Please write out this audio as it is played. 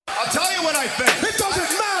I think. It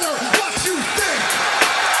doesn't matter what you think.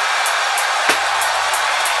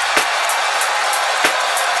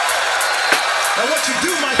 Now what you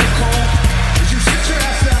do, Michael Cole, is you sit your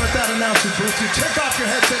ass down at that announcer booth, you take off your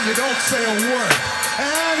headset and you don't say a word.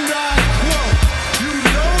 And I quote, you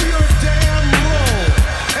know your damn role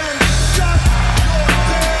and shut your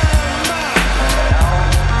damn mouth.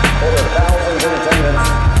 Over thousands in attendance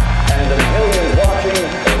and the millions watching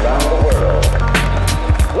around the world.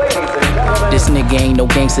 Ladies and gentlemen, this nigga ain't no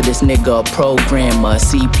gangster, this nigga a programmer.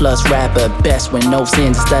 C+ rapper, best with no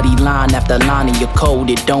sins. Study line after line in your code,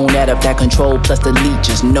 it don't add up. That control plus delete,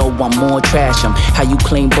 just know I'm more trash 'em. How you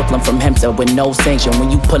claim Brooklyn from Hempstead with no sanction? When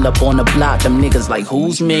you pull up on the block, them niggas like,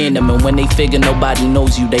 who's man them? And when they figure nobody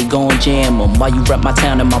knows you, they gon' jam 'em. While you rep my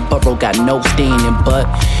town and my borough got no standing. But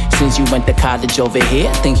since you went to college over here,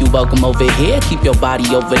 think you welcome over here, keep your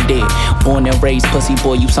body over there. Born and raised pussy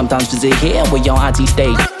boy, you sometimes visit here where your auntie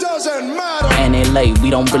stay. Doesn't matter. And LA, we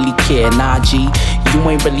don't really care. Nah, G, you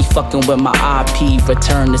ain't really fucking with my IP.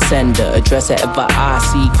 Return to sender, address whatever I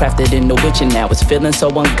see. Crafted in the witch and now it's feeling so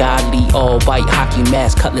ungodly. All white hockey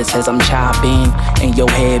mask, cutlass as I'm chopping. And your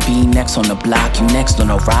head be next on the block, you next on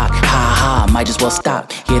the rock. Ha ha, might as well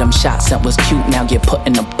stop. Yeah, them shots sent was cute, now get put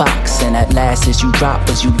in a box. And at last as you drop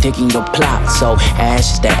was you digging your plot. So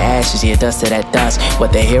ashes to ashes, yeah, dust to that dust.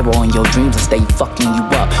 What the hero in your dreams will stay fucking you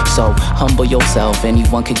up. So humble yourself,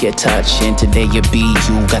 anyone could get touched. And today you be,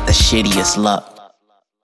 you got the shittiest luck.